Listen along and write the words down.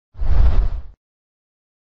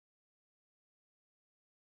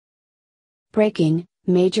Breaking,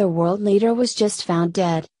 major world leader was just found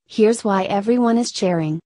dead, here's why everyone is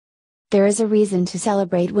cheering. There is a reason to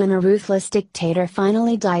celebrate when a ruthless dictator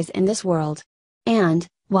finally dies in this world. And,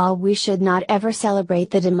 while we should not ever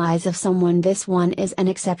celebrate the demise of someone, this one is an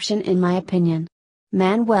exception in my opinion.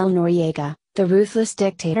 Manuel Noriega, the ruthless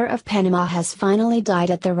dictator of Panama, has finally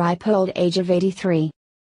died at the ripe old age of 83.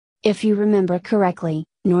 If you remember correctly,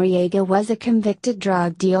 Noriega was a convicted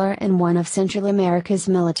drug dealer and one of Central America's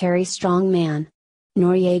military strongmen.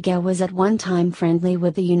 Noriega was at one time friendly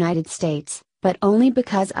with the United States, but only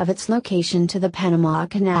because of its location to the Panama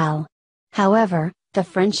Canal. However, the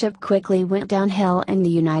friendship quickly went downhill and the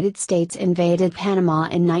United States invaded Panama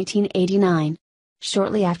in 1989.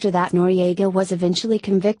 Shortly after that, Noriega was eventually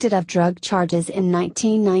convicted of drug charges in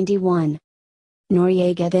 1991.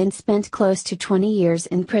 Noriega then spent close to 20 years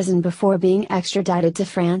in prison before being extradited to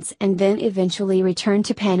France and then eventually returned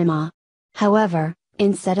to Panama. However,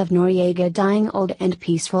 instead of Noriega dying old and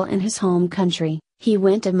peaceful in his home country, he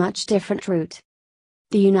went a much different route.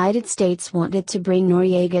 The United States wanted to bring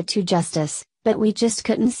Noriega to justice, but we just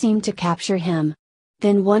couldn't seem to capture him.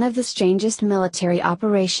 Then one of the strangest military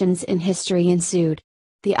operations in history ensued.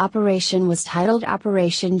 The operation was titled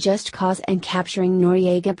Operation Just Cause, and capturing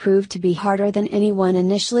Noriega proved to be harder than anyone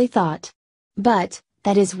initially thought. But,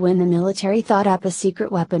 that is when the military thought up a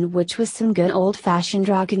secret weapon, which was some good old-fashioned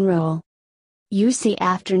rock and roll. You see,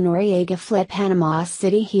 after Noriega fled Panama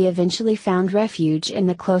City, he eventually found refuge in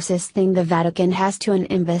the closest thing the Vatican has to an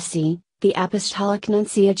embassy, the Apostolic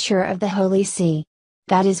Nunciature of the Holy See.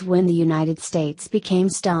 That is when the United States became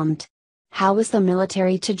stumped. How was the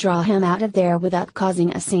military to draw him out of there without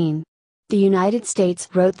causing a scene? The United States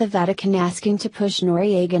wrote the Vatican asking to push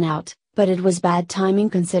Noriega out, but it was bad timing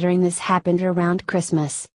considering this happened around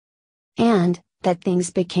Christmas. And, that things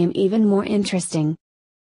became even more interesting.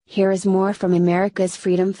 Here is more from America's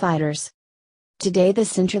freedom fighters. Today the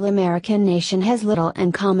Central American nation has little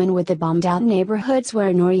in common with the bombed-out neighborhoods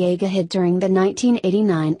where Noriega hid during the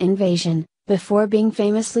 1989 invasion, before being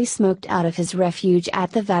famously smoked out of his refuge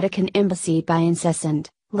at the Vatican embassy by incessant,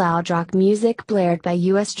 loud rock music blared by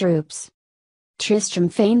U.S. troops. Tristram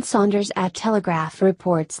Fane Saunders at Telegraph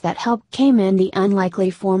reports that help came in the unlikely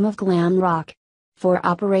form of glam rock. For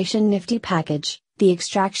Operation Nifty Package, the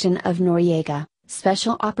extraction of Noriega,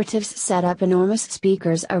 special operatives set up enormous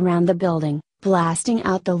speakers around the building, blasting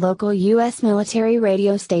out the local U.S. military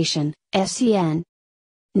radio station, SCN.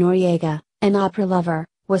 Noriega, an opera lover,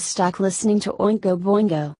 was stuck listening to Oingo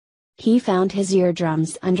Boingo. He found his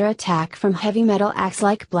eardrums under attack from heavy metal acts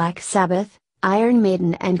like Black Sabbath, Iron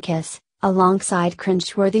Maiden and Kiss, alongside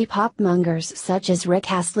cringeworthy pop-mongers such as Rick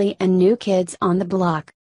Astley and New Kids on the Block.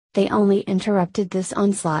 They only interrupted this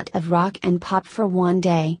onslaught of rock and pop for one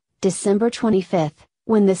day, December 25th,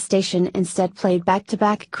 when the station instead played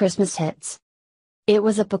back-to-back Christmas hits. It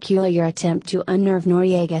was a peculiar attempt to unnerve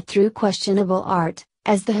Noriega through questionable art,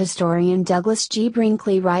 as the historian Douglas G.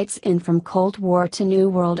 Brinkley writes in From Cold War to New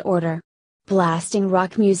World Order. Blasting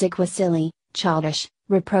rock music was silly, childish,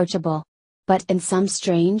 reproachable. But in some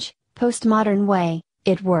strange, postmodern way,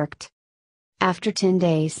 it worked. After 10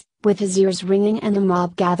 days, with his ears ringing and the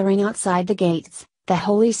mob gathering outside the gates, the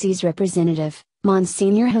Holy See's representative,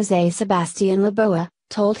 Monsignor José Sebastián Laboa,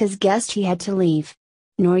 told his guest he had to leave.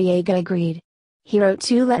 Noriega agreed. He wrote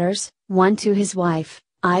 2 letters, one to his wife,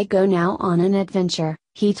 "I go now on an adventure,"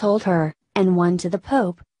 he told her, and one to the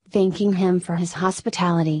Pope, thanking him for his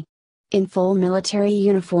hospitality. In full military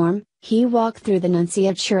uniform, he walked through the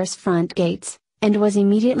Nunciature's front gates, and was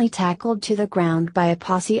immediately tackled to the ground by a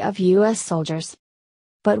posse of U.S. soldiers.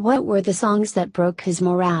 But what were the songs that broke his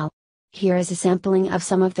morale? Here is a sampling of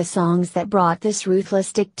some of the songs that brought this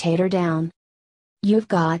ruthless dictator down. You've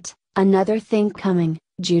Got Another Thing Coming,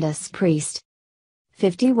 Judas Priest.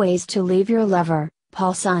 50 Ways to Leave Your Lover,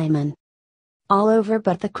 Paul Simon. All Over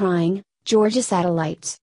But the Crying, Georgia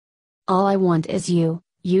Satellites. All I Want Is You,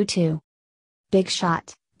 U2. Big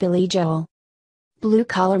Shot, Billy Joel. Blue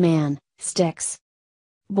Collar Man, Styx.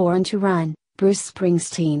 Born to Run, Bruce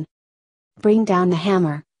Springsteen. Bring Down the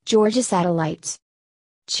Hammer, Georgia Satellites.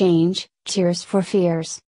 Change, Tears for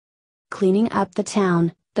Fears. Cleaning Up the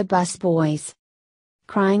Town, The Bus Boys.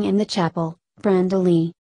 Crying in the Chapel, Brenda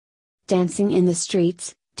Lee. Dancing in the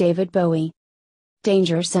Streets, David Bowie.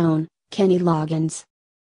 Danger Zone, Kenny Loggins.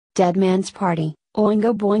 Dead Man's Party,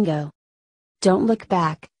 Oingo Boingo. Don't Look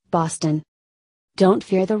Back, Boston. Don't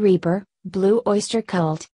Fear the Reaper, Blue Oyster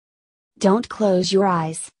Cult. Don't Close Your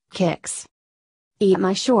Eyes, Kicks. Eat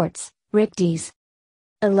My Shorts, Rick Dees.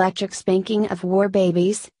 Electric Spanking of War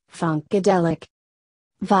Babies, Funkadelic.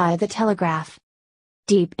 Via the Telegraph.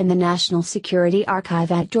 Deep in the National Security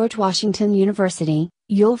Archive at George Washington University,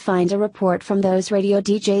 you'll find a report from those radio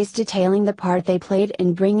DJs detailing the part they played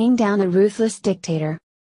in bringing down a ruthless dictator.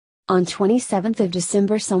 On 27th of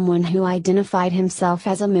December, someone who identified himself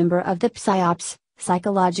as a member of the PSYOPs,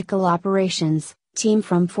 Psychological Operations, team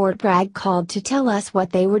from Fort Bragg called to tell us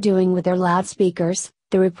what they were doing with their loudspeakers,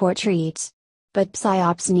 the report reads. But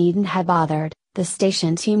PSYOPs needn't have bothered, the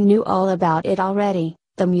station team knew all about it already.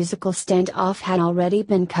 The musical standoff had already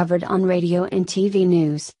been covered on radio and TV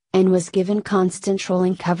news, and was given constant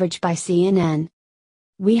trolling coverage by CNN.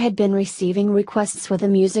 We had been receiving requests with a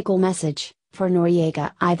musical message, for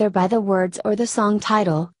Noriega either by the words or the song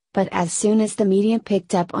title, but as soon as the media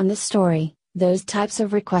picked up on the story, those types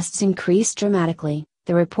of requests increased dramatically,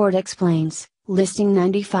 the report explains, listing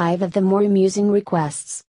 95 of the more amusing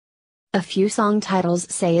requests. A few song titles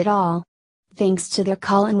say it all. Thanks to their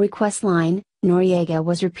call and request line, Noriega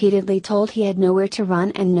was repeatedly told he had nowhere to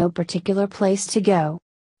run and no particular place to go.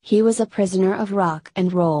 He was a prisoner of rock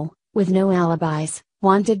and roll, with no alibis,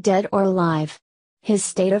 wanted dead or alive. His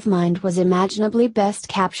state of mind was imaginably best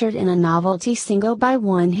captured in a novelty single by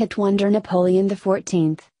one-hit wonder Napoleon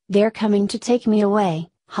XIV, "They're Coming to Take Me Away,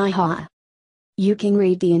 Ha Ha." You can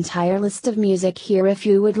read the entire list of music here if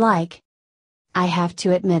you would like. I have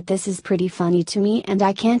to admit this is pretty funny to me and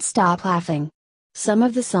I can't stop laughing. Some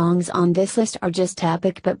of the songs on this list are just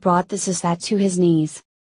epic but brought the Sasat to his knees.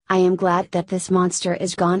 I am glad that this monster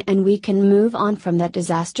is gone and we can move on from that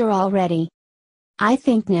disaster already. I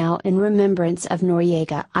think now in remembrance of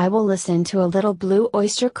Noriega I will listen to a little Blue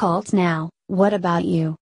Oyster Cult now. What about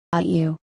you?